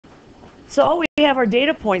So we have our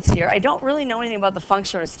data points here. I don't really know anything about the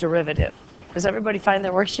function or its derivative. Does everybody find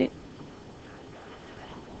their worksheet?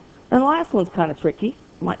 And the last one's kind of tricky.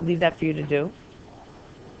 Might leave that for you to do.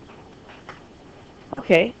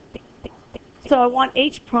 Okay. So I want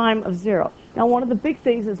h prime of 0. Now one of the big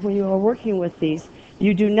things is when you are working with these,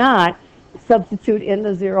 you do not substitute in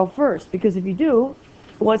the 0 first. Because if you do,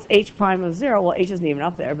 what's h prime of 0? Well, h isn't even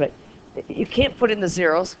up there, but you can't put in the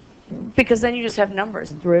zeros because then you just have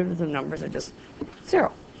numbers. Derivatives of numbers are just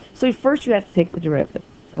 0. So first you have to take the derivative.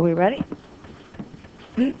 Are we ready?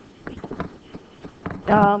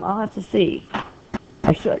 I'll have to see.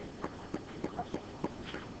 I should.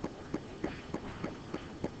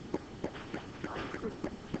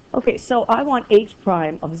 Okay, so I want h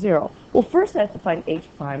prime of 0. Well, first I have to find h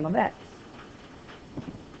prime of x.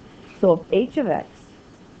 So if h of x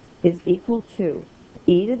is equal to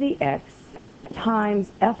e to the x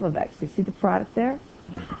times f of x, you see the product there?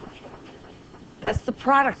 That's the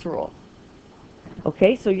product rule.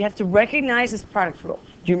 Okay, so you have to recognize this product rule.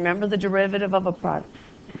 Do you remember the derivative of a product?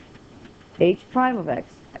 H prime of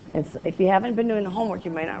x, and so if you haven't been doing the homework,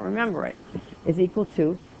 you might not remember it, is equal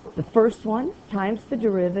to the first one times the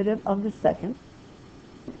derivative of the second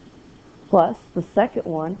plus the second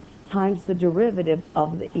one times the derivative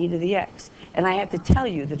of the e to the x. And I have to tell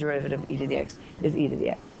you the derivative of e to the x is e to the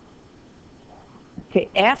x. Okay,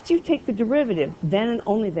 after you take the derivative, then and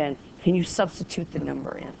only then can you substitute the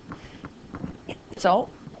number in. So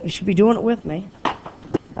you should be doing it with me.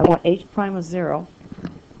 I want h prime of 0.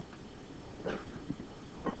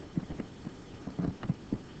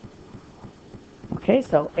 Okay,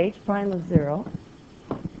 so h prime of 0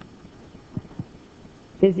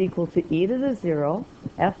 is equal to e to the 0,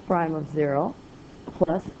 f prime of 0,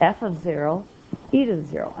 plus f of 0, e to the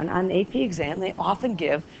 0. And on the AP exam, they often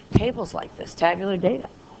give tables like this, tabular data.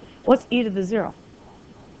 What's e to the 0?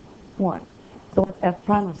 1. So what's f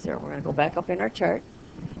prime of 0? We're going to go back up in our chart.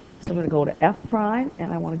 So I'm going to go to f prime,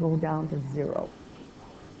 and I want to go down to 0.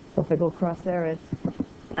 So if I go across there, it's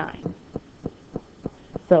 9.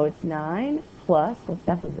 So it's 9 plus, what's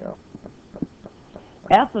f of 0?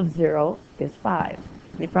 F of 0 is 5.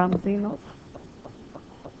 Any problem seeing those?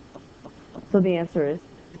 So the answer is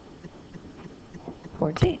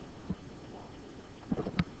 14.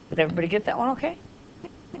 Did everybody get that one okay?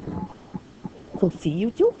 So see,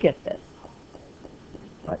 you do get this.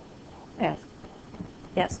 What? Ask.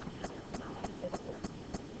 Yes?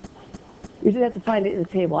 You just have to find it in the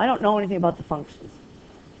table. I don't know anything about the functions.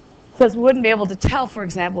 So we wouldn't be able to tell, for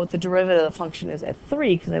example, what the derivative of the function is at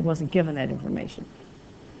 3 because I wasn't given that information.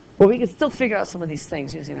 But we can still figure out some of these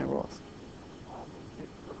things using our rules.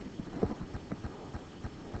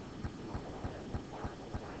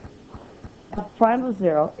 F prime of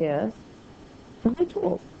 0 is 9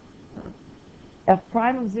 tools. F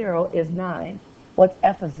prime of 0 is 9. What's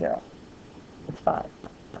f of 0? It's 5.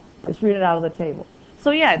 Just read it out of the table.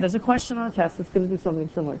 So yeah, there's a question on the test that's going to do something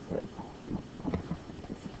similar to this.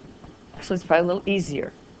 So it's probably a little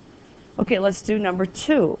easier. Okay, let's do number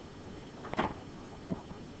 2.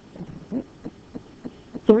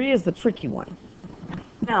 3 is the tricky one.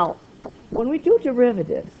 Now, when we do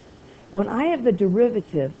derivatives, when I have the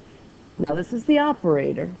derivative, now this is the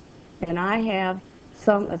operator, and I have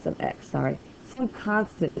some, that's an x, sorry, some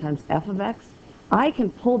constant times f of x, I can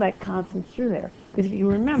pull that constant through there. Because if you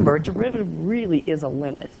remember, derivative really is a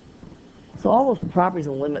limit. So all those properties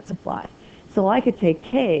and limits apply. So I could take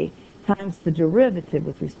k times the derivative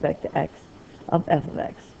with respect to x of f of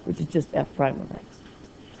x, which is just f prime of x.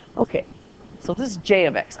 Okay, so this is j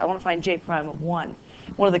of x. I want to find j prime of 1.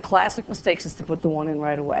 One of the classic mistakes is to put the 1 in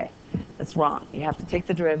right away. That's wrong. You have to take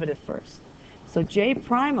the derivative first. So j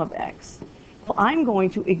prime of x, well, I'm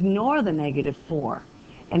going to ignore the negative 4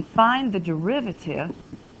 and find the derivative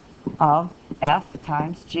of f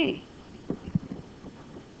times g.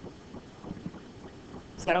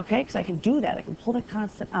 Is that okay? Because I can do that. I can pull the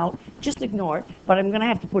constant out, just ignore it, but I'm going to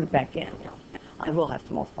have to put it back in. I will have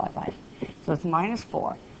to multiply by it. So it's minus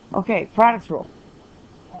 4. Okay, product rule.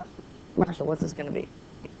 Marshall, what's this going to be?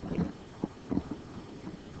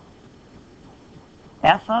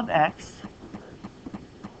 F of x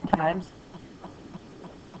times,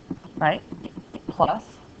 right, plus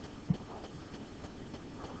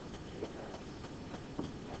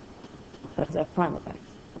that's f prime of x.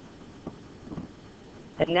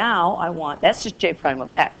 And now I want, that's just j prime of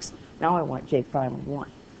x. Now I want j prime of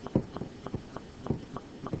 1.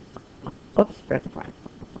 Oops, forgot the prime.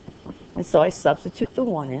 And so I substitute the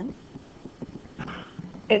 1 in.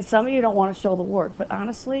 And some of you don't want to show the work, but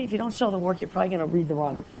honestly, if you don't show the work, you're probably going to read the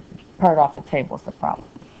wrong part off the table is the problem.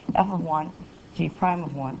 F of 1, g prime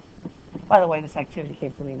of 1, By the way, this activity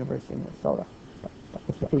came from the University of Minnesota.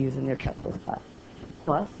 That's what they use in their calculus class.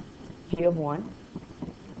 Plus g of 1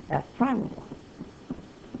 f prime of 1.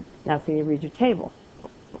 Now, can you read your table?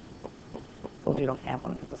 Well, you don't have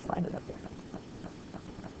one, just slide it up here.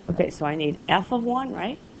 Okay, so I need f of 1,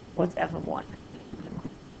 right? What's f of 1?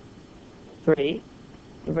 3.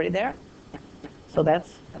 Everybody there? So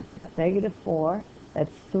that's negative 4.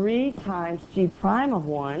 That's 3 times g prime of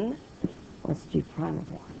 1. What's g prime of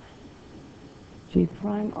 1? G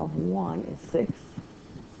prime of 1 is 6.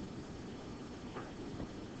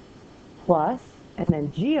 Plus, and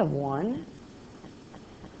then g of 1.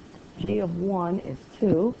 G of 1 is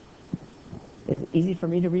 2. Is it easy for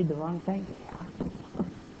me to read the wrong thing?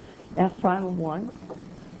 F prime of 1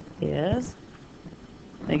 is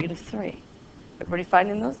negative 3. Everybody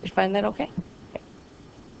finding those? You find that okay?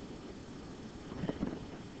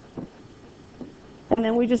 And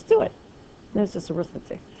then we just do it. Then it's just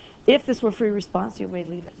arithmetic. If this were free response, you may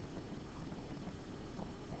leave it.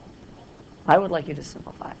 I would like you to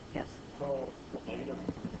simplify it, yes.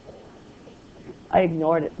 I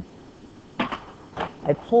ignored it.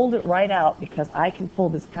 I pulled it right out because I can pull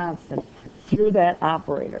this constant through that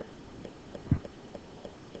operator.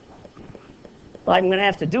 Well, I'm going to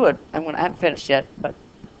have to do it. I haven't finished yet, but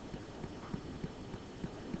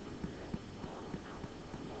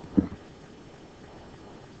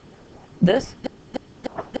this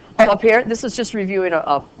up here, this is just reviewing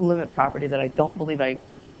a limit property that I don't believe I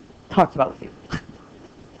talked about with you.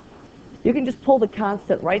 You can just pull the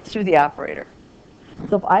constant right through the operator.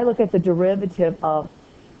 So if I look at the derivative of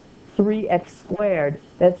 3x squared,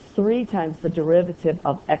 that's 3 times the derivative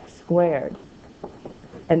of x squared.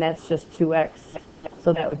 And that's just 2x.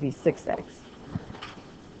 So that would be 6x.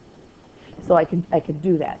 So I can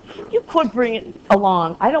do that. You could bring it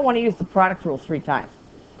along. I don't want to use the product rule 3 times.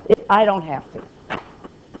 I don't have to.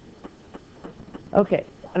 Okay,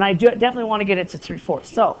 and I definitely want to get it to 3/4.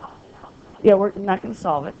 So, yeah, we're not going to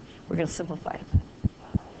solve it. We're going to simplify it.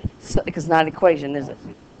 So, because it's not an equation, is it?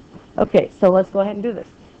 Okay, so let's go ahead and do this.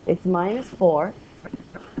 It's minus 4.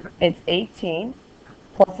 It's 18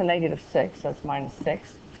 plus a negative 6. So that's minus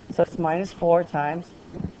 6. So it's minus 4 times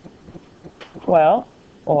 12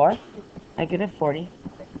 or negative 48.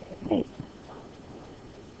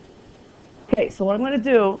 Okay, so what I'm going to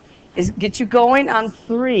do is get you going on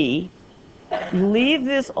 3. Leave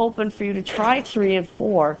this open for you to try 3 and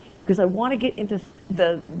 4 because I want to get into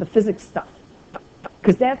the physics stuff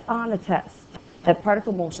because that's on the test. That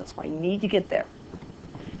particle motion, so I need to get there.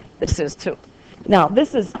 This is too. Now,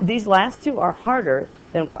 these last two are harder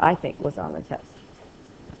than I think was on the test.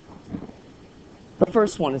 The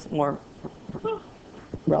first one is more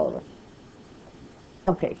relevant.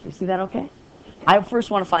 Okay, you see that okay? I first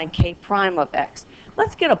want to find k prime of x.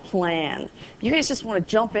 Let's get a plan. You guys just want to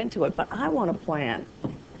jump into it, but I want a plan.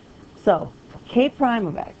 So, k prime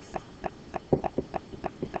of x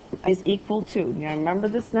is equal to, you remember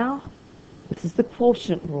this now? This is the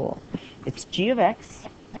quotient rule. It's g of x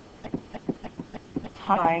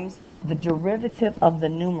times the derivative of the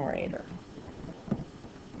numerator.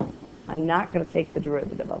 I'm not going to take the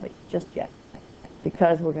derivative of it just yet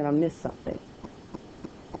because we're going to miss something.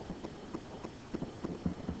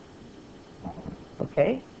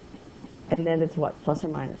 Okay? And then it's what? Plus or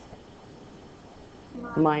minus?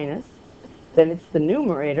 Minus. Then it's the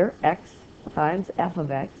numerator, x times f of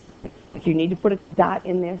x. If you need to put a dot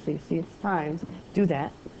in there so you see it's times, do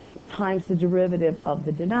that. Times the derivative of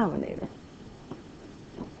the denominator.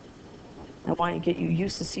 I want to get you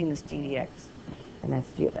used to seeing this d dx, and that's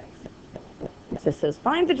g of x. It just says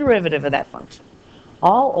find the derivative of that function.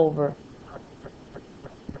 All over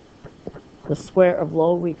the square of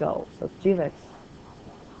low we go. So it's g of x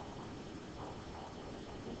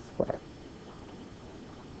squared.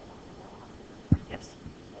 Yes.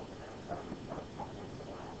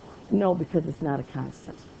 No, because it's not a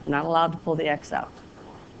constant. I'm not allowed to pull the x out.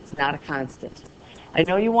 It's not a constant. I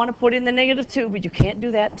know you want to put in the negative 2, but you can't do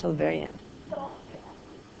that until the very end.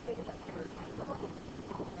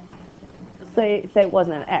 Say it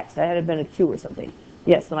wasn't an x. It had been a 2 or something.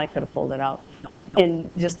 Yes, then I could have pulled it out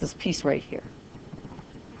in just this piece right here.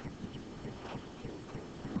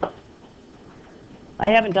 I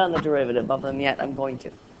haven't done the derivative of them yet. I'm going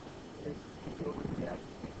to.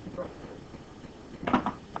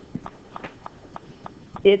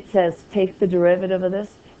 It says take the derivative of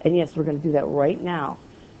this, and yes, we're going to do that right now.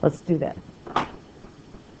 Let's do that.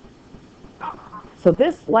 So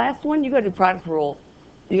this last one, you got to do product rule.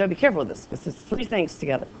 You got to be careful with this because it's 3 things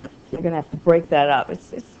together. You're going to have to break that up.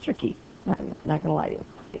 It's tricky. I'm not going to lie to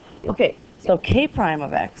you. Okay, so k prime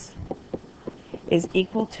of x is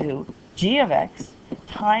equal to g of x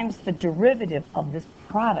times the derivative of this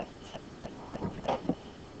product.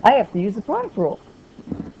 I have to use the product rule.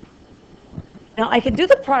 Now, I can do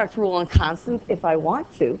the product rule in constant if I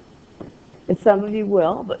want to, and some of you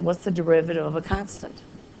will, but what's the derivative of a constant?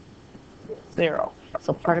 0.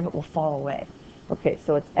 So part of it will fall away. Okay,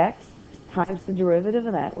 so it's x times the derivative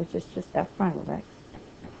of that, which is just f prime of x,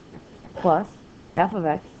 plus f of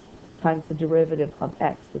x times the derivative of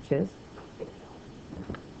x, which is,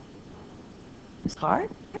 it's hard,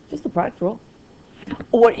 just the product rule.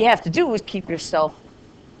 What you have to do is keep yourself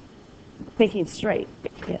thinking straight.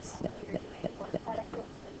 Yes.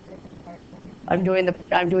 I'm doing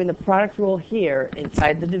the product rule here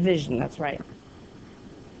inside the division. That's right.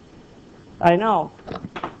 I know.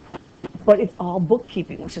 But it's all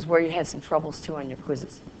bookkeeping, which is where you had some troubles too on your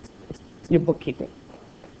quizzes. Your bookkeeping.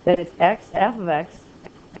 Then it's x, f of x.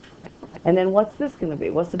 And then what's this going to be?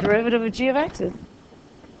 What's the derivative of g of x? Is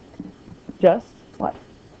just what?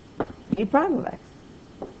 G prime of x.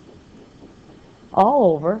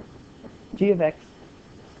 All over g of x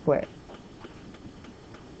squared.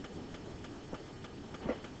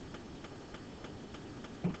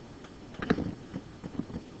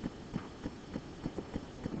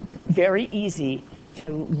 Very easy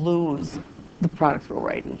to lose the product rule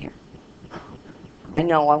right in here. I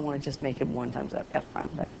know I want to just make it 1 times f prime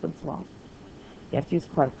of x, but it's wrong. You have to use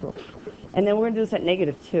the product rule. And then we're going to do this at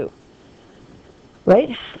 -2.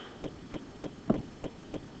 Right?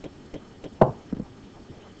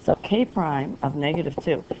 So k prime of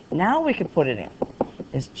 -2. Now we can put it in.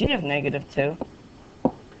 It's g of -2.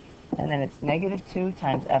 And then it's -2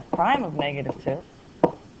 times f prime of -2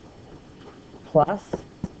 plus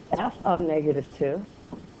f of -2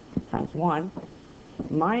 times 1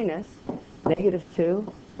 minus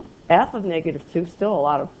 -2, f of -2, still a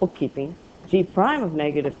lot of bookkeeping, g prime of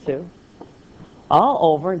 -2, all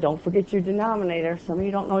over, and don't forget your denominator. Some of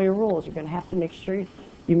you don't know your rules. You're going to have to make sure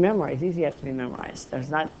you memorize. These have to be memorized.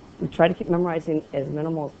 We try to keep memorizing as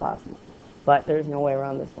minimal as possible, but there's no way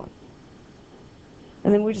around this one.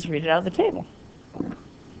 And then we just read it out of the table.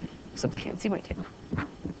 Except you can't see my table.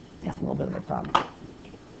 That's a little bit of a problem.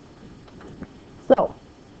 So,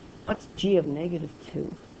 what's g of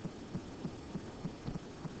 -2?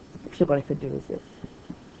 Actually, what I could do is this.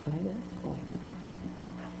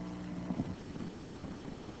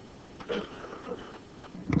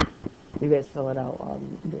 You guys fill it out while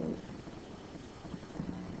I'm doing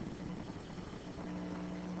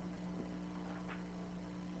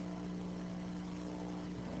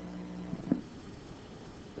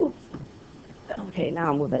it. Oops. Okay, now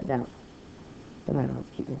I'll move that down. Then I don't have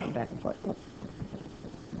to keep moving back and forth. Oops.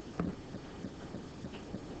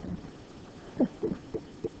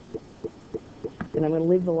 And I'm going to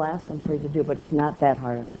leave the last one for you to do, but it's not that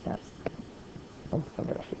hard on the test. I'll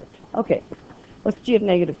cover it up here. Okay, what's g of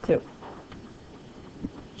 -2?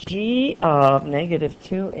 G of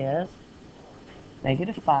 -2 is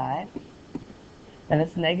 -5, and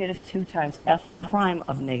it's -2 times f prime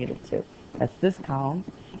of -2. That's this column.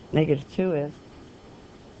 -2 is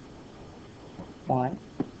 1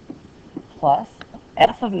 plus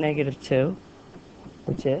f of -2,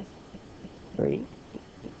 which is 3.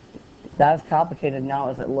 Not as complicated now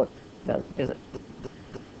as it looked, is it?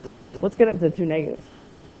 Let's get up to the 2 negatives.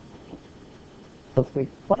 So it's 3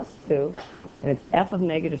 plus 2, and it's f of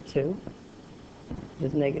 -2,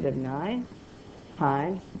 which is -9,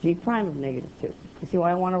 times g prime of -2. You see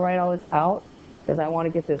why I want to write all this out? Because I want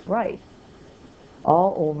to get this right.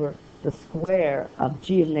 All over the square of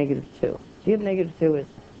g of -2. G of -2 is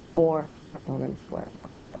 4, and we're going to square it.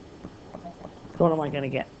 So what am I going to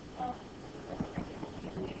get?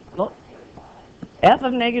 Look. F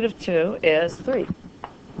of -2 is 3.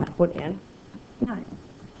 I put in 9.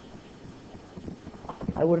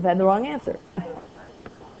 I would have had the wrong answer.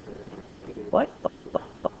 What?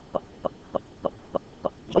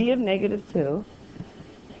 G of -2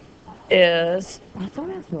 is,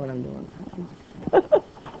 don't ask me what I'm doing.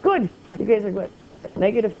 Good. You guys are good.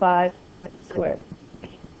 -5 squared.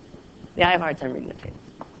 Yeah, I have a hard time reading the table.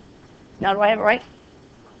 Now, do I have it right?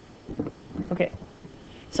 Okay.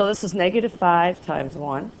 So this is -5 times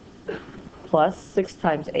 1 plus 6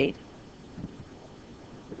 times 8.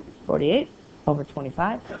 48 over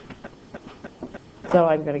 25. So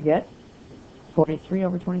I'm going to get 43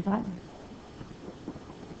 over 25.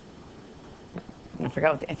 I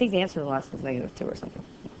forgot. I think the answer to the last was -2 or something.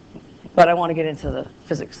 But I want to get into the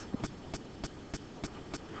physics.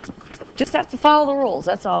 Just have to follow the rules,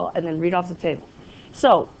 that's all, and then read off the table.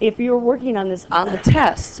 So if you're working on this on the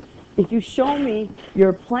test, if you show me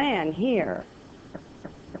your plan here,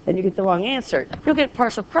 and you get the wrong answer, you'll get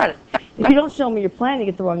partial credit. If you don't show me your plan, you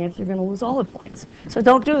get the wrong answer, you're going to lose all the points. So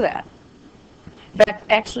don't do that. In fact,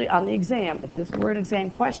 actually on the exam, if this were an exam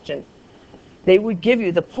question, they would give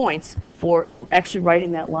you the points for actually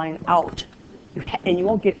writing that line out. And you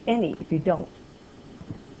won't get any if you don't.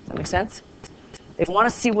 Does that make sense? They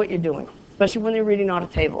want to see what you're doing, especially when they're reading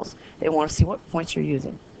audit tables. They want to see what points you're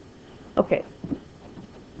using. Okay.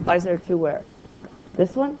 Why is there two where?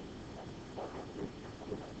 This one?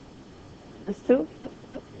 This two?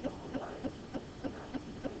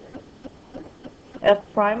 F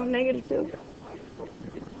prime of negative 2?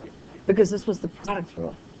 Because this was the product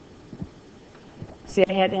rule. See,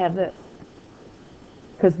 I had to have this.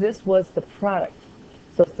 Because this was the product.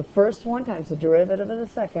 So it's the first one times the derivative of the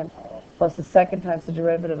second, plus the second times the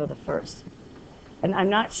derivative of the first. And I'm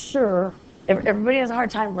not sure, everybody has a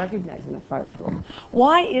hard time recognizing the product rule.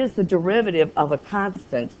 Why is the derivative of a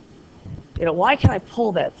constant, why can I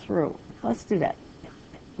pull that through? Let's do that.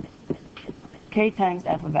 K times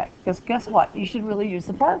f of x. Because guess what? You should really use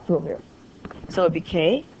the product rule here. So it would be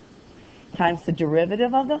k times the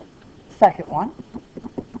derivative of the second one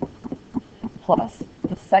plus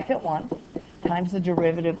the second one times the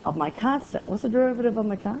derivative of my constant. What's the derivative of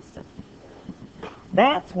my constant?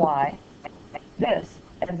 That's why this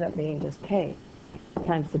ends up being just k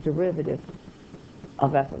times the derivative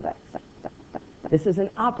of f of x. This is an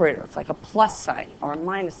operator. It's like a plus sign or a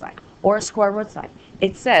minus sign or a square root sign.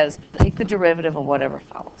 It says take the derivative of whatever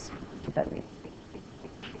follows. That's what that means.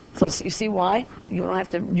 So you see why? You don't have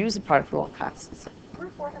to use the product rule of constants.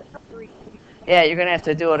 Yeah, you're going to have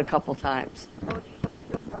to do it a couple times.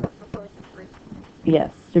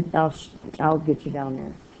 Yes, I'll get you down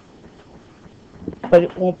there. But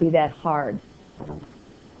it won't be that hard.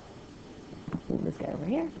 Move this guy over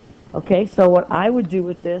here. Okay, so what I would do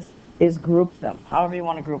with this is group them. However you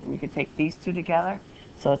want to group them. You could take these two together.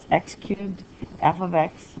 So it's x cubed f of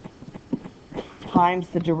x times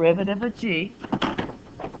the derivative of g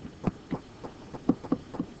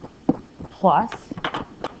plus,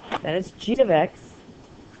 then it's g of x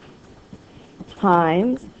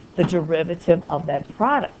times the derivative of that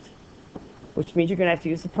product, which means you're going to have to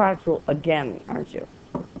use the product rule again, aren't you?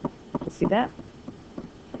 See that?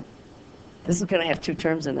 This is going to have two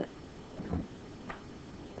terms in it.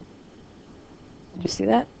 Did you see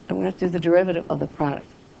that? I'm going to have to do the derivative of the product.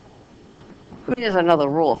 I mean, there's another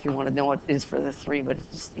rule if you want to know what it is for the 3, but it's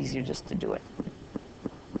just easier just to do it.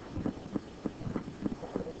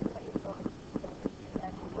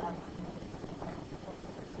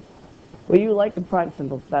 Well, you like the product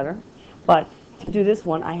symbols better, but to do this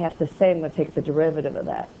one, I have to say I'm going to take the derivative of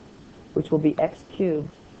that, which will be x cubed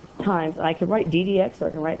times, and I can write d dx or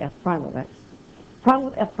I can write f prime of x.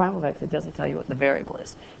 Problem with f prime of x, it doesn't tell you what the variable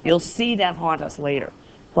is. You'll see that haunt us later,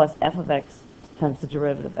 plus f of x times the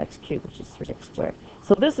derivative of x cubed, which is 3x squared.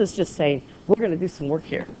 So this is just saying, we're going to do some work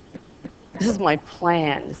here. This is my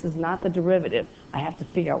plan. This is not the derivative. I have to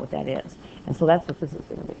figure out what that is. And so that's what this is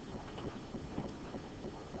going to be.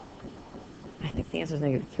 I think the answer is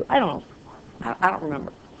negative 2. I don't know. I don't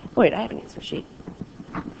remember. Wait, I have an answer sheet.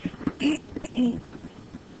 It's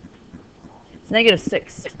negative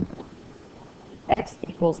 6. X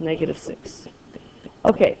equals negative 6.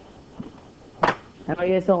 Okay. I know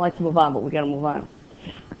you guys don't like to move on, but we got to move on.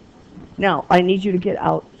 Now, I need you to get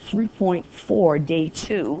out 3.4, day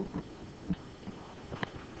 2.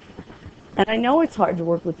 And I know it's hard to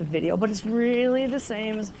work with the video, but it's really the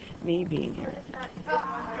same as me being here.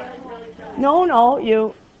 No,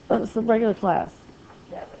 it's a regular class.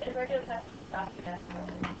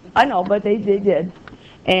 I know, but they did.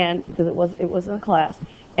 And because it wasn't a class.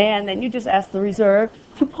 And then you just ask the reserve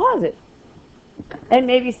to pause it. And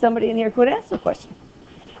maybe somebody in here could ask the question.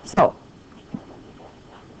 So,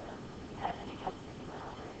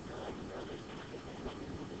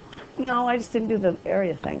 no, I just didn't do the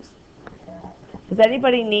area things. Does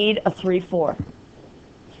anybody need a 3-4?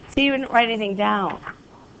 See, you didn't write anything down.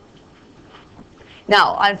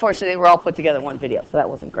 Now, unfortunately, they were all put together in one video, so that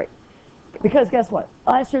wasn't great. Because guess what?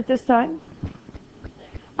 Last year at this time,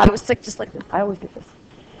 I was sick just like this. I always get this.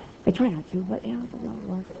 I try not to, but yeah, it doesn't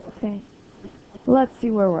work. Okay. Let's see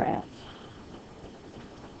where we're at.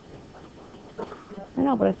 I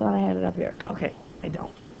know, but I thought I had it up here. Okay, I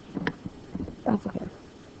don't. That's okay.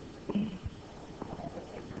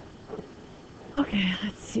 Okay,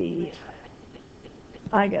 let's see.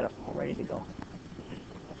 I got it all ready to go.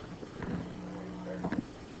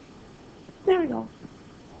 There we go.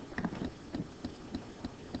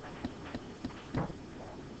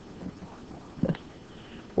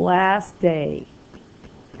 Last day.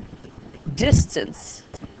 Distance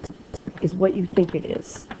is what you think it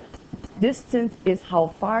is. Distance is how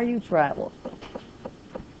far you travel.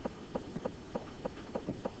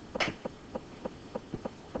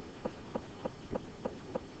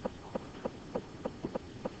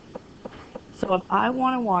 So if I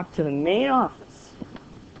want to walk to the main office,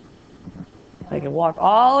 I can walk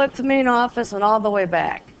all up to the main office and all the way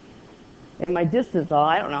back. And my distance,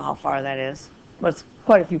 I don't know how far that is, but it's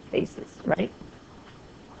quite a few paces, right?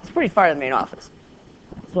 It's pretty far to the main office.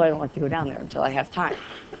 So I don't like to go down there until I have time.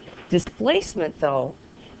 Displacement, though,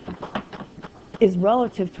 is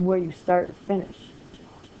relative to where you start and finish.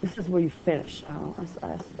 This is where you finish.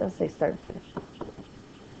 Let's say start and finish.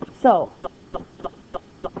 So,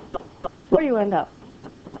 where do you end up?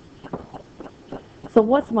 So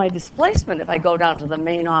what's my displacement if I go down to the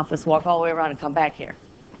main office, walk all the way around, and come back here?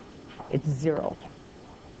 It's 0.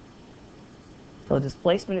 So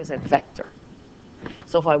displacement is a vector.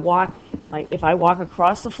 So if I walk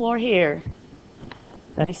across the floor here,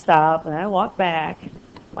 then I stop, and then I walk back,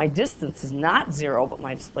 my distance is not 0, but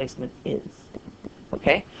my displacement is.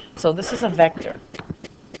 Okay? So this is a vector.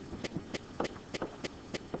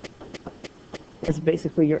 It's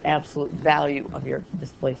basically your absolute value of your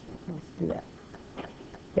displacement. Let's do that. You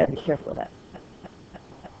gotta be careful of that.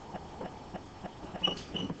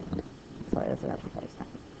 Sorry, that's an exercise.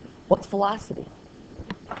 What's velocity?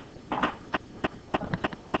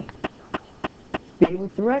 Speed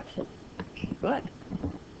with direction. Good.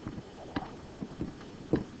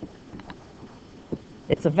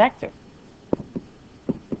 It's a vector.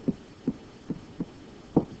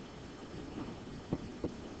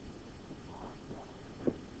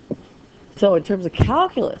 So in terms of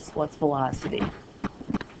calculus, what's velocity?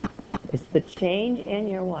 It's the change in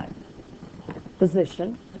your what?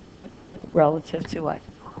 Position relative to what?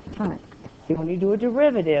 Time. See, when you do a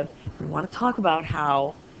derivative, you want to talk about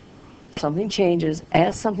how something changes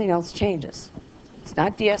as something else changes. It's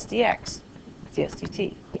not ds dx, it's ds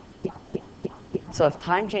dt. So if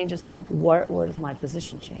time changes, where does my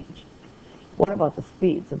position change? What about the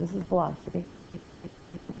speed? So this is velocity.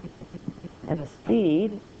 And the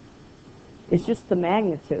speed is just the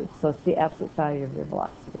magnitude, so it's the absolute value of your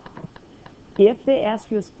velocity. If they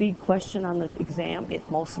ask you a speed question on the exam, it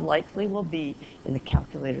most likely will be in the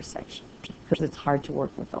calculator section, because it's hard to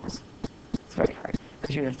work with those. It's very hard,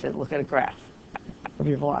 because you have to look at a graph of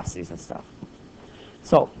your velocities and stuff.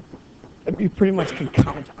 So you pretty much can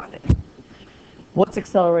count on it. What's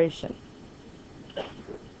acceleration?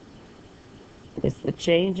 It's the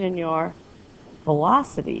change in your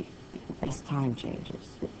velocity as time changes,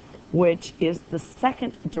 which is the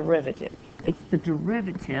second derivative. It's the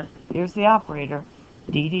derivative, here's the operator,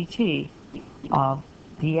 d dt of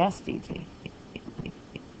ds dt.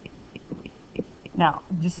 Now,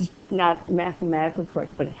 this is not mathematically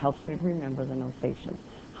correct, but it helps me remember the notation.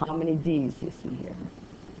 How many d's do you see here?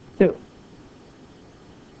 2.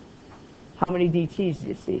 How many dt's do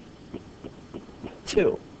you see?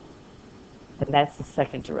 2. And that's the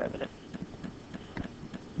second derivative.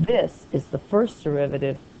 This is the first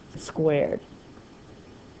derivative squared.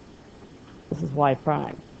 This is y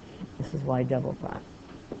prime. This is y double prime.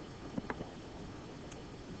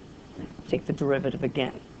 Take the derivative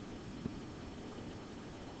again.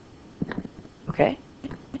 Okay?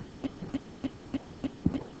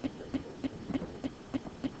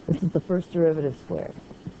 This is the first derivative squared.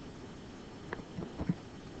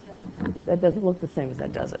 That doesn't look the same as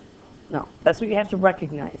that, does it? No. That's what you have to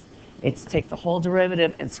recognize. It's take the whole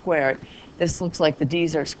derivative and square it. This looks like the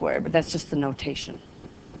d's are squared, but that's just the notation.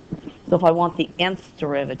 So if I want the nth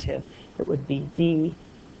derivative, it would be d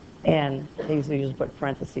n, they usually put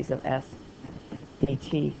parentheses of s,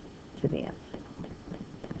 dt to the nth.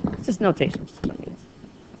 It's just notation. Just what it means.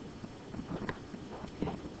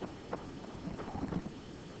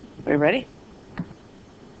 Are you ready?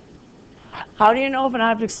 How do you know if an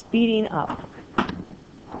object's speeding up?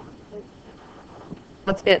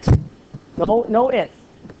 What's it? No it.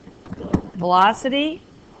 Velocity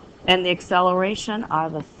and the acceleration are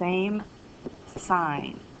the same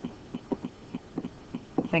sign.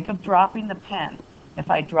 Think of dropping the pen.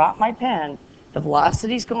 If I drop my pen, the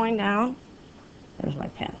velocity's going down. There's my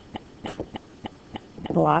pen.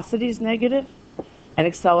 Velocity is negative, and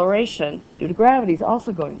acceleration, due to gravity, is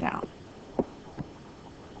also going down.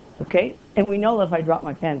 Okay? And we know that if I drop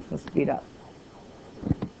my pen, it's going to speed up.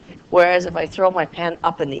 Whereas if I throw my pen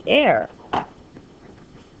up in the air,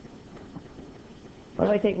 what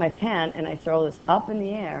if I take my pen and I throw this up in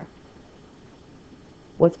the air?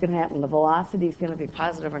 What's going to happen? The velocity is going to be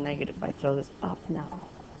positive or negative if I throw this up now.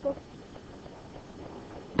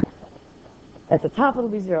 At the top it'll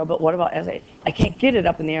be 0, but what about as I can't get it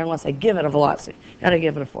up in the air unless I give it a velocity. Gotta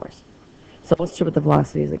give it a force. So what's true with the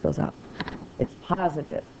velocity as it goes up? It's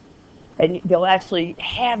positive. And they'll actually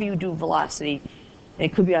have you do velocity.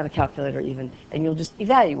 It could be on a calculator even, and you'll just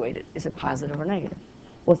evaluate it. Is it positive or negative?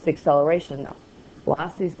 What's the acceleration though?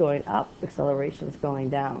 Velocity is going up, acceleration is going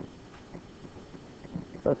down.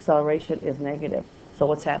 So acceleration is negative. So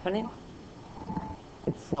what's happening?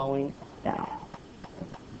 It's slowing down.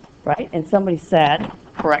 Right? And somebody said,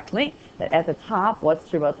 correctly, that at the top, what's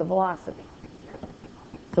true about the velocity?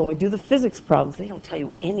 So when we do the physics problems, they don't tell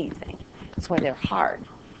you anything. That's why they're hard.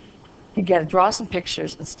 You got to draw some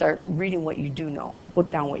pictures and start reading what you do know.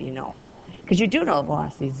 Put down what you know. Because you do know the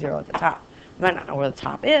velocity is 0 at the top. I might not know where the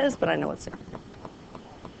top is, but I know it's 0.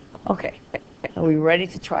 Okay. Are we ready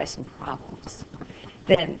to try some problems?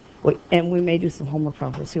 Then, and we may do some homework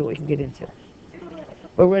problems, see what we can get into.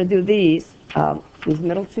 But we're going to do these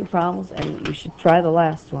middle two problems, and you should try the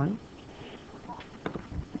last one.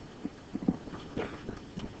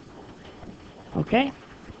 Okay?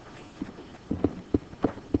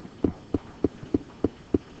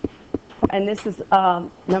 And this is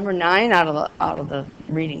number 9 out of the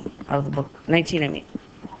reading, out of the book. 19, I mean.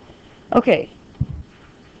 Okay.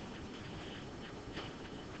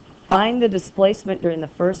 Find the displacement during the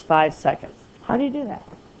first 5 seconds. How do you do that?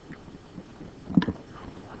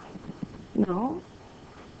 No.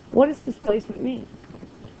 What does displacement mean?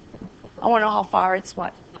 I want to know how far it's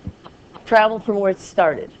what? Traveled from where it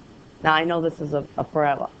started. Now I know this is a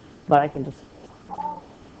parabola, but I can just.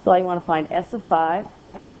 So I want to find S of 5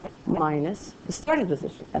 minus the starting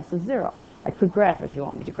position, S of 0. I could graph it if you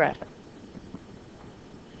want me to graph it.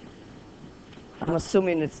 I'm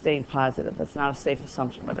assuming it's staying positive. That's not a safe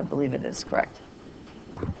assumption, but I believe it is correct.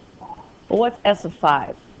 Well, what's S of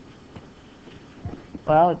 5?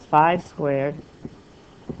 Well, it's 5 squared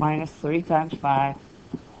minus 3 times 5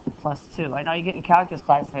 plus 2. I know you get in calculus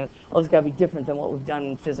class and say, oh, it's got to be different than what we've done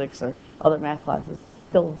in physics or other math classes. It's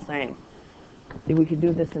still the same. We could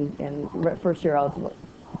do this in first year algebra.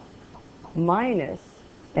 Minus,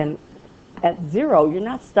 and at 0, you're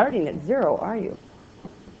not starting at 0, are you?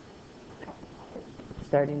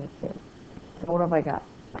 Starting at 0. So what have I got?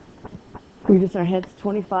 We just our heads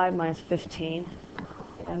 25 minus 15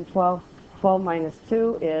 and 12. 12 minus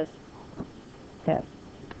 2 is 10.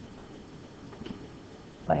 Do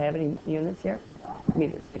I have any units here?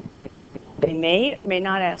 Meters. They may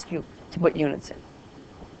not ask you to put units in.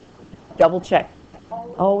 Double check.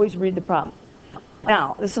 Always read the problem.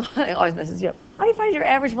 Now, this is what always messes you up. How do you find your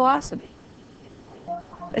average velocity?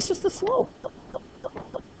 It's just the slope.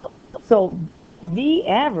 So V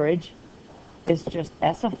average is just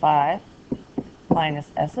S of 5 minus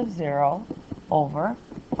S of 0 over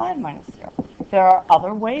 5 minus 0. There are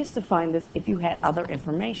other ways to find this if you had other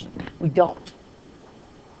information. We don't.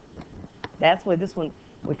 That's why this one,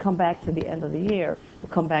 we come back to the end of the year,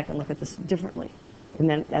 we'll come back and look at this differently. And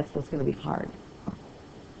then that's what's going to be hard.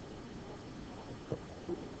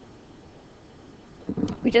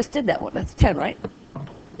 We just did that one. That's 10, right?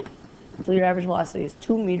 So your average velocity is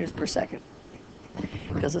 2 meters per second.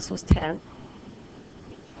 Because this was 10.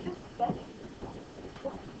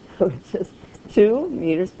 So it's just 2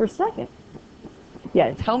 meters per second.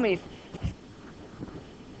 Yeah, tell me,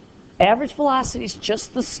 average velocity is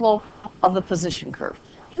just the slope of the position curve.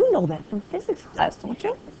 You know that from physics class, don't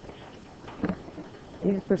you?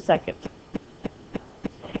 Meters per second.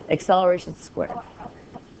 Acceleration squared.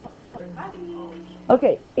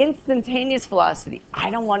 Okay, instantaneous velocity. I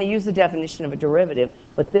don't want to use the definition of a derivative,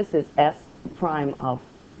 but this is S prime of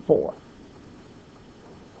 4.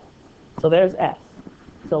 So there's S.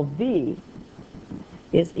 So V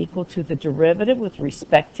is equal to the derivative with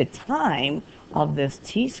respect to time of this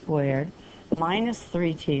t squared minus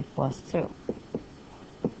 3t plus 2.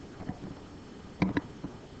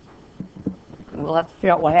 We'll have to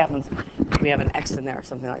figure out what happens if we have an x in there or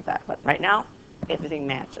something like that. But right now, everything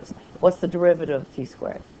matches. What's the derivative of t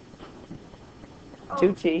squared?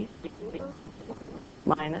 2t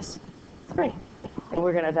minus 3. And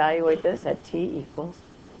we're going to evaluate this at t equals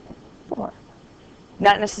 4.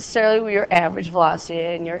 Not necessarily will your average velocity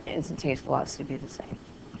and your instantaneous velocity be the same.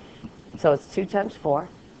 So it's 2 times 4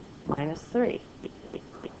 minus 3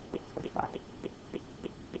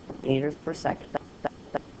 meters per second.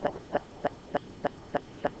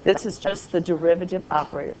 This is just the derivative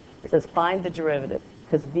operator. It says find the derivative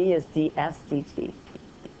because v is ds dt.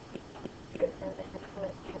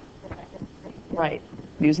 Right.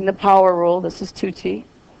 Using the power rule, this is 2t.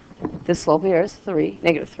 This slope here is 3,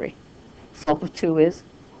 negative 3. Slope of 2 is,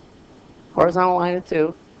 horizontal line of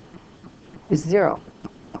 2 is 0.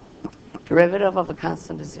 Derivative of a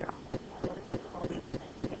constant is 0.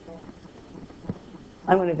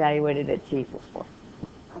 I'm going to evaluate it at t equals 4.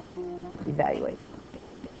 Evaluate.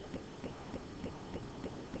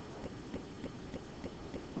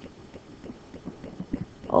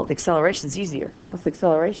 Oh, the acceleration is easier. What's the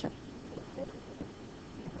acceleration?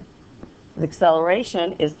 The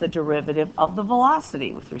acceleration is the derivative of the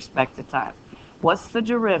velocity with respect to time. What's the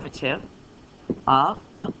derivative of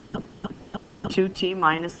 2t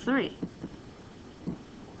minus 3?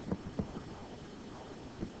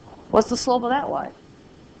 What's the slope of that y?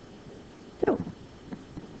 2.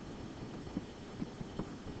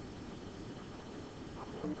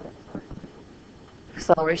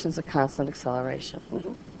 Acceleration is a constant acceleration.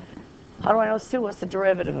 How do I know it's 2? What's the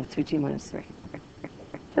derivative of 2t minus 3?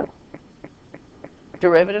 2.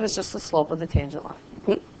 Derivative is just the slope of the tangent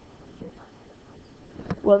line.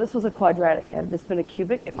 Well, this was a quadratic. Had this been a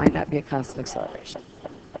cubic, it might not be a constant acceleration.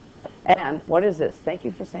 And what is this? Thank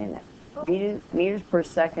you for saying that. Meters per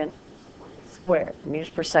second squared. Meters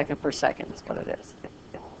per second is what it is.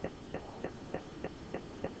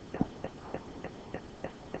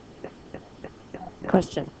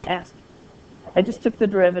 Question, ask. I just took the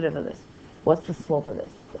derivative of this. What's the slope of this?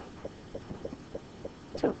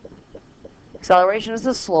 2. Acceleration is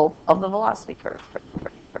the slope of the velocity curve.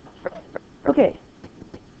 Okay.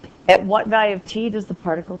 At what value of t does the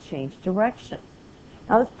particle change direction?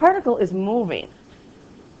 Now this particle is moving.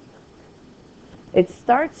 It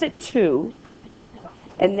starts at 2,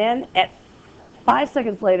 and then at 5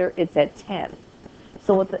 seconds later, it's at 10.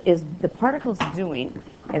 So what the particle's doing,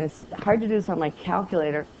 and it's hard to do this on my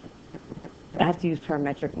calculator, I have to use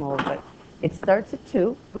parametric mode, but it starts at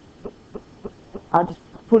 2. I'll just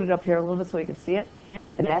put it up here a little bit so you can see it.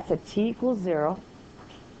 And that's at t equals 0.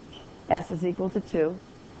 S is equal to 2.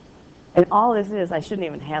 And all this is, I shouldn't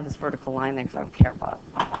even have this vertical line there because I don't care about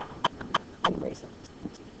it. Erase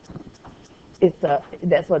it.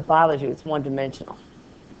 That's what bothers you. It's one-dimensional.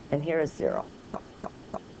 And here is 0.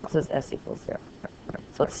 So it's S equals 0.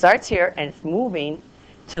 So it starts here, and it's moving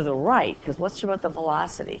to the right, because what's true about the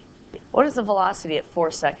velocity? What is the velocity at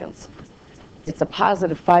 4 seconds? It's a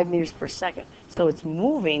positive 5 meters per second. So it's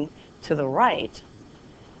moving to the right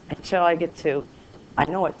until I get to, I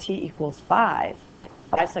know at t equals 5.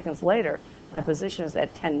 5 seconds later, my position is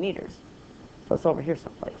at 10 meters. So it's over here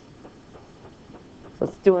someplace. So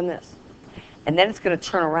it's doing this. And then it's going to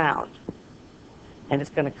turn around, and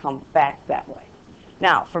it's going to come back that way.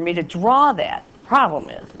 Now, for me to draw that, the problem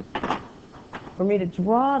is, for me to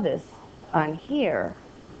draw this on here,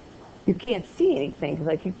 you can't see anything because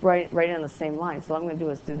I keep right on the same line. So all I'm going to do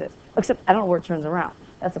is do this. Except I don't know where it turns around.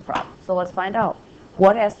 That's a problem. So let's find out.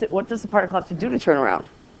 What does the particle have to do to turn around?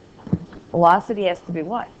 Velocity has to be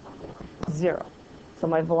what? 0. So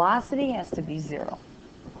my velocity has to be 0.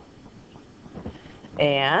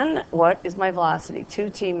 And what is my velocity?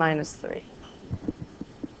 2t minus 3.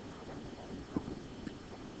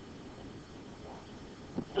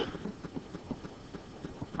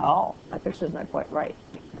 Oh, my picture's not quite right.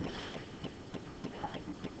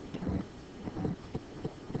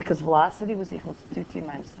 Because velocity was equal to 2t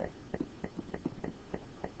minus 3.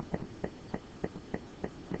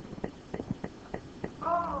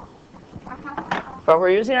 But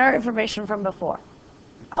we're using our information from before.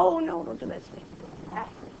 Oh, no, don't do that to me.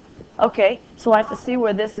 Okay, so I have to see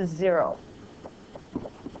where this is 0.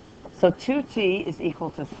 So 2t is equal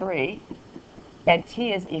to 3, and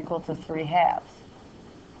t is equal to 3 halves.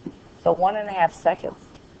 So 1.5 seconds.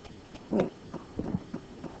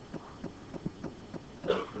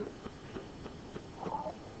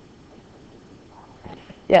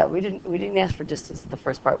 Yeah, we didn't ask for distance in the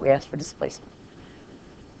first part. We asked for displacement.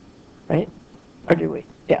 Right? Or do we?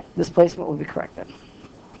 Yeah, displacement would be correct then.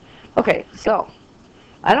 Okay, so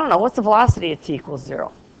I don't know. What's the velocity at t equals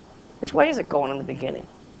 0? Which way is it going in the beginning?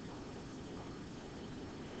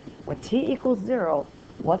 When t equals 0,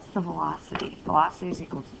 what's the velocity? Velocity is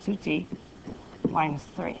equal to 2t minus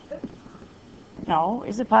 3. No,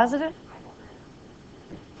 is it positive?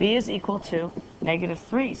 V is equal to negative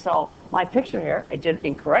 3. So my picture here, I did it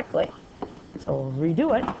incorrectly. So we'll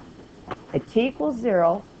redo it. At t equals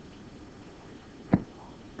 0,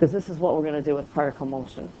 because this is what we're going to do with particle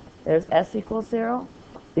motion. There's s equals 0.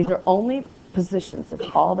 These are only positions. It's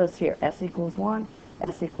all this here. S equals 1,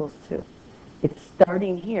 s equals 2. It's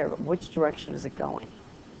starting here, but which direction is it going?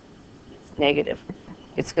 It's negative.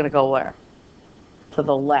 It's going to go where? To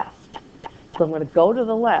the left. So I'm going to go to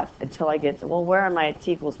the left until I get to, well, where am I at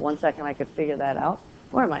t equals 1 second? I could figure that out.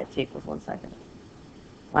 Where am I at t equals 1 second?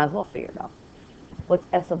 Might as well figure it out. What's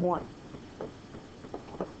s of 1?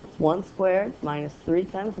 1 squared minus 3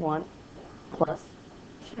 times 1 plus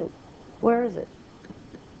 2. Where is it?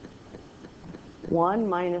 1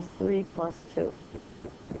 minus 3 plus 2.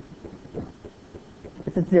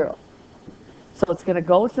 It's at 0. So it's going to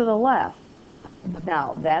go to the left.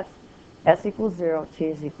 Now, that's s equals 0, t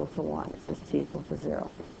is equal to 1. This is t equal to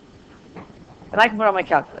 0. And I can put it on my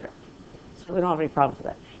calculator. So we don't have any problems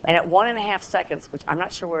with that. And at 1.5 seconds, which I'm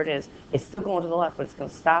not sure where it is, it's still going to the left, but it's going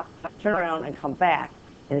to stop, turn around, and come back.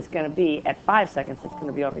 And it's going to be, at 5 seconds, it's going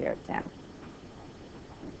to be over here at 10.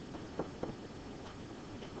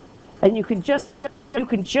 And you can just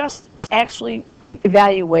actually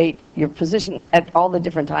evaluate your position at all the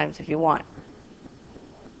different times if you want.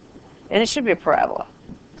 And it should be a parabola.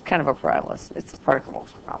 It's kind of a parabola. It's a particle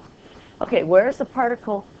motion problem. Okay, where's the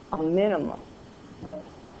particle a minimum?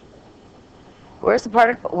 Where's the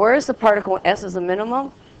particle when S is a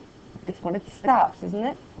minimum? It's when it stops, isn't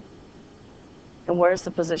it? And where's the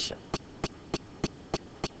position?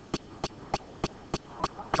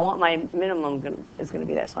 I want my minimum is going to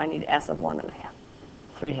be there, so I need S of 1.5,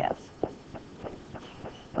 3 halves.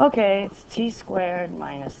 Okay, it's t squared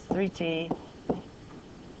minus 3t,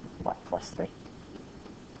 what, plus 3?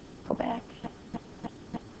 Go back.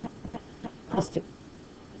 Plus 2.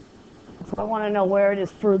 So I want to know where it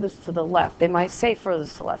is furthest to the left. They might say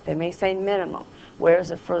furthest to the left. They may say minimum. Where is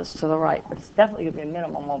it furthest to the right? But it's definitely going to be a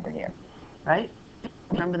minimum over here, right?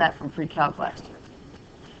 Remember that from pre-calc last year.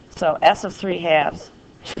 So S of 3 halves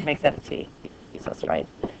should make that a t. So that's right.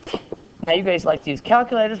 Now you guys like to use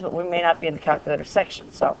calculators, but we may not be in the calculator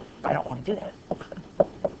section, so I don't want to do that.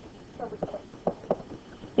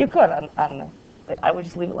 You could, I don't know. I would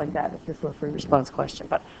just leave it like that if this were a free response question.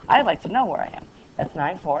 But I'd like to know where I am. That's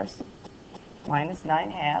 9/4 minus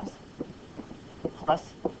 9 halves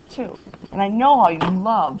plus 2. And I know how you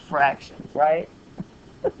love fractions, right?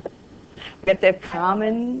 We have to have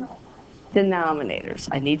common denominators.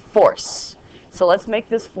 I need force. So let's make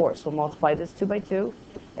this force. We'll multiply this 2 by 2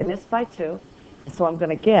 and this by 2. And so I'm going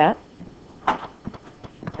to get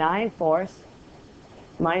 9/4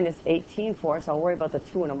 minus 18/4. I'll worry about the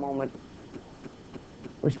 2 in a moment,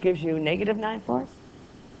 which gives you negative 9/4.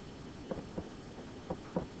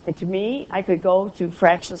 And to me, I could go to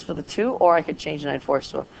fractions for the 2, or I could change 9/4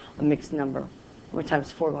 to a mixed number. What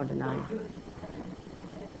times 4 going to 9?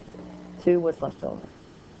 2, what's left over?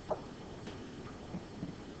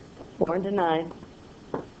 4 into 9.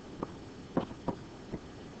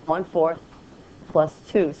 1/4 plus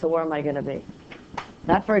 2. So where am I going to be?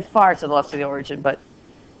 Not very far to the left of the origin, but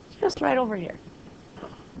just right over here.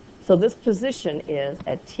 So this position is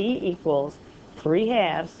at t equals 3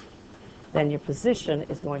 halves. Then your position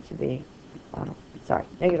is going to be,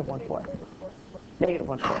 negative 1/4. Negative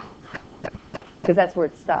 1/4. Because that's where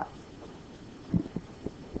it stops.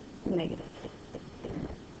 Negative.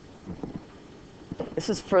 This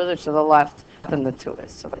is further to the left than the 2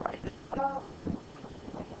 is to the right.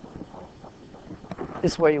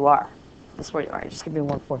 This is where you are. This is where you are. You're just going to be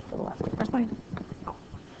 1/4 to the left. Where's mine? Oh.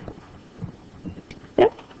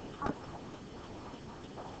 Yep.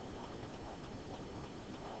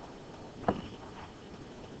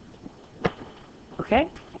 Okay?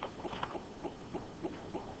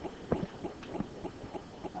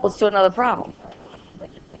 Let's do another problem.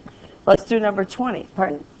 Let's do number 20.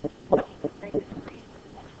 Pardon?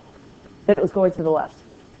 That it was going to the left.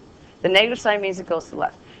 The negative sign means it goes to the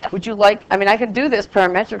left. Would you like, I can do this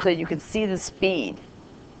parametrically. You can see the speed.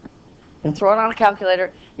 And throw it on a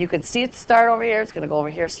calculator. You can see it start over here. It's going to go over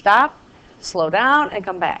here, stop, slow down, and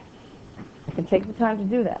come back. You can take the time to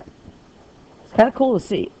do that. It's kind of cool to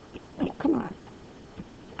see. Oh, come on.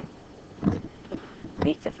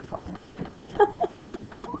 Be difficult.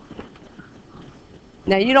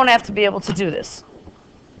 Now, you don't have to be able to do this.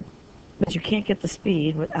 But you can't get the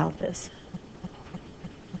speed without this.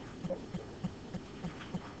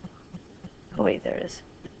 Oh, wait, there it is.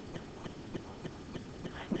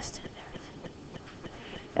 I missed it. There it is.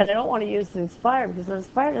 And I don't want to use the Inspire because the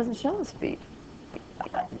Inspire doesn't show the speed.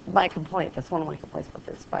 My complaint. That's one of my complaints about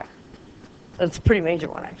the Inspire. It's a pretty major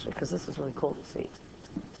one, actually, because this is really cool to see.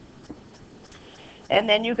 And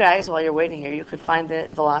then you guys, while you're waiting here, you could find the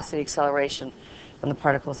velocity acceleration when the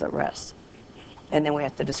particle's at rest. And then we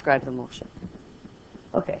have to describe the motion.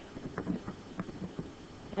 Okay.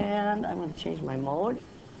 And I'm going to change my mode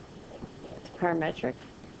to parametric.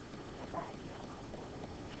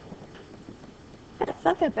 It's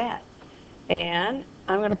not that bad. And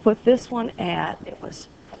I'm going to put this one at,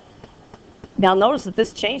 now notice that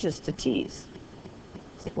this changes to t's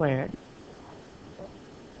squared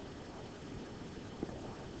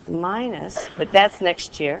minus, but that's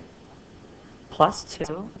next year, plus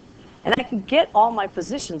 2. And I can get all my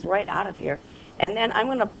positions right out of here. And then I'm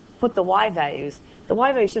going to put the y values. The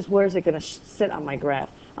y value is just where is it going to sit on my graph.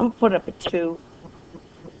 I'm going to put it up at 2.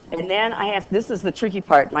 And then this is the tricky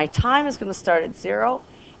part. My time is going to start at 0.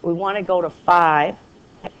 We want to go to 5.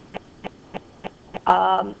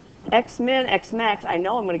 X min, X max, I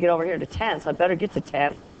know I'm going to get over here to 10, so I better get to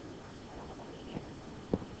 10.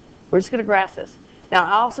 We're just going to graph this. Now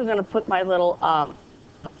I'm also going to put my little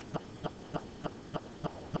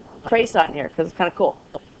trace on here because it's kind of cool.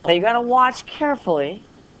 Now you got to watch carefully.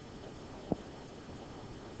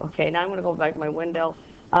 Okay, now I'm going to go back to my window.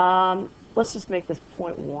 Let's just make this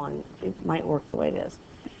 0.1. It might work the way it is.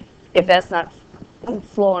 If that's not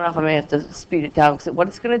slow enough, I may have to speed it down. Because what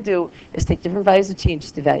it's going to do is take different values of t and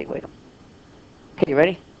just evaluate them. Okay, you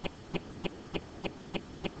ready?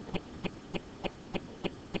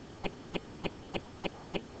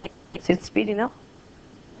 See it's speeding up?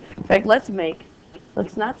 In fact, let's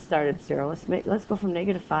not start at 0. Let's go from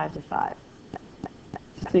 -5 to 5.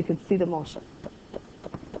 So you can see the motion.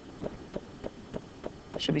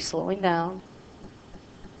 It should be slowing down.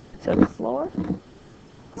 So it's slower.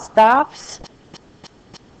 Stops.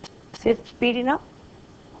 See it's speeding up?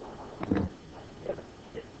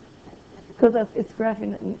 Because it's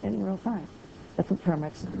graphing in real time. That's what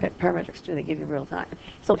parametrics do. They give you real time.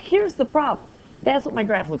 So here's the problem. That's what my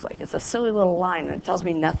graph looks like. It's a silly little line, and it tells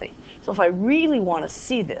me nothing. So if I really want to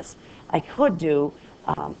see this, I could do,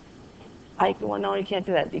 well, no, you can't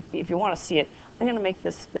do that. If you want to see it, I'm going to make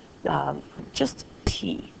this just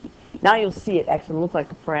t. Now you'll see it actually look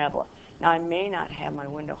like a parabola. Now I may not have my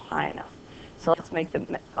window high enough. So let's make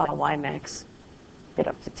the y max get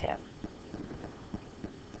up to 10.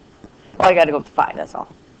 Well, I got to go up to 5, that's all.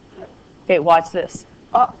 Okay, watch this.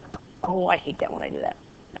 Oh, I hate that when I do that.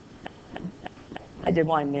 I did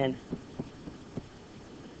y min.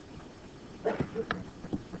 How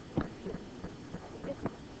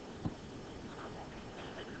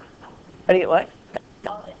do you get what?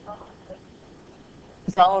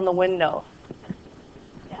 It's all in the window.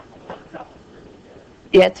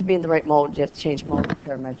 You have to be in the right mode. You have to change mode to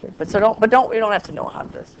parametric. We don't have to know how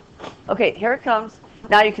this. Okay, here it comes.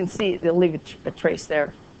 Now you can see they'll leave a trace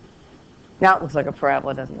there. Now it looks like a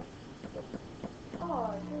parabola, doesn't it?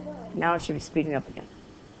 Now it should be speeding up again.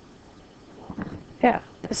 Yeah,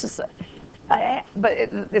 this is, but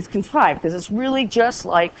it's contrived because it's really just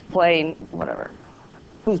like playing whatever,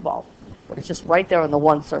 foosball. It's just right there on the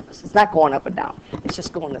one surface. It's not going up and down. It's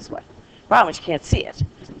just going this way. Problem is you can't see it.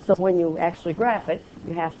 So when you actually graph it,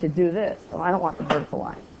 you have to do this. So I don't want the vertical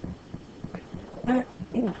line.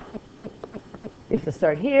 You have to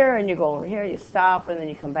start here, and you go over here, you stop, and then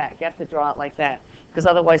you come back. You have to draw it like that, because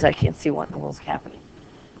otherwise I can't see what in the world's happening.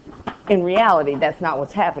 In reality, that's not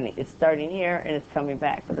what's happening. It's starting here, and it's coming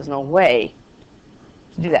back, but there's no way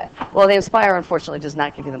to do that. Well, the Inspire, unfortunately, does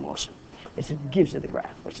not give you the motion. It just gives you the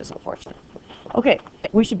graph, which is unfortunate. Okay,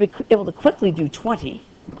 we should be able to quickly do 20.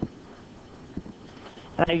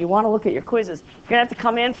 Now, you want to look at your quizzes. You're going to have to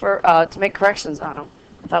come in for to make corrections on them.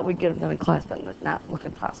 I thought we'd get them done in class, but not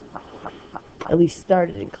looking possible. At least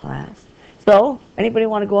started in class. So, anybody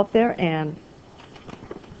want to go up there and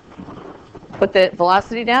put the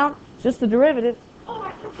velocity down? Just the derivative. Oh,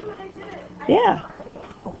 I can see what I did. Yeah.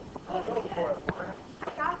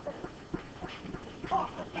 I got this.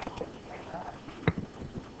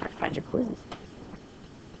 Find your quizzes.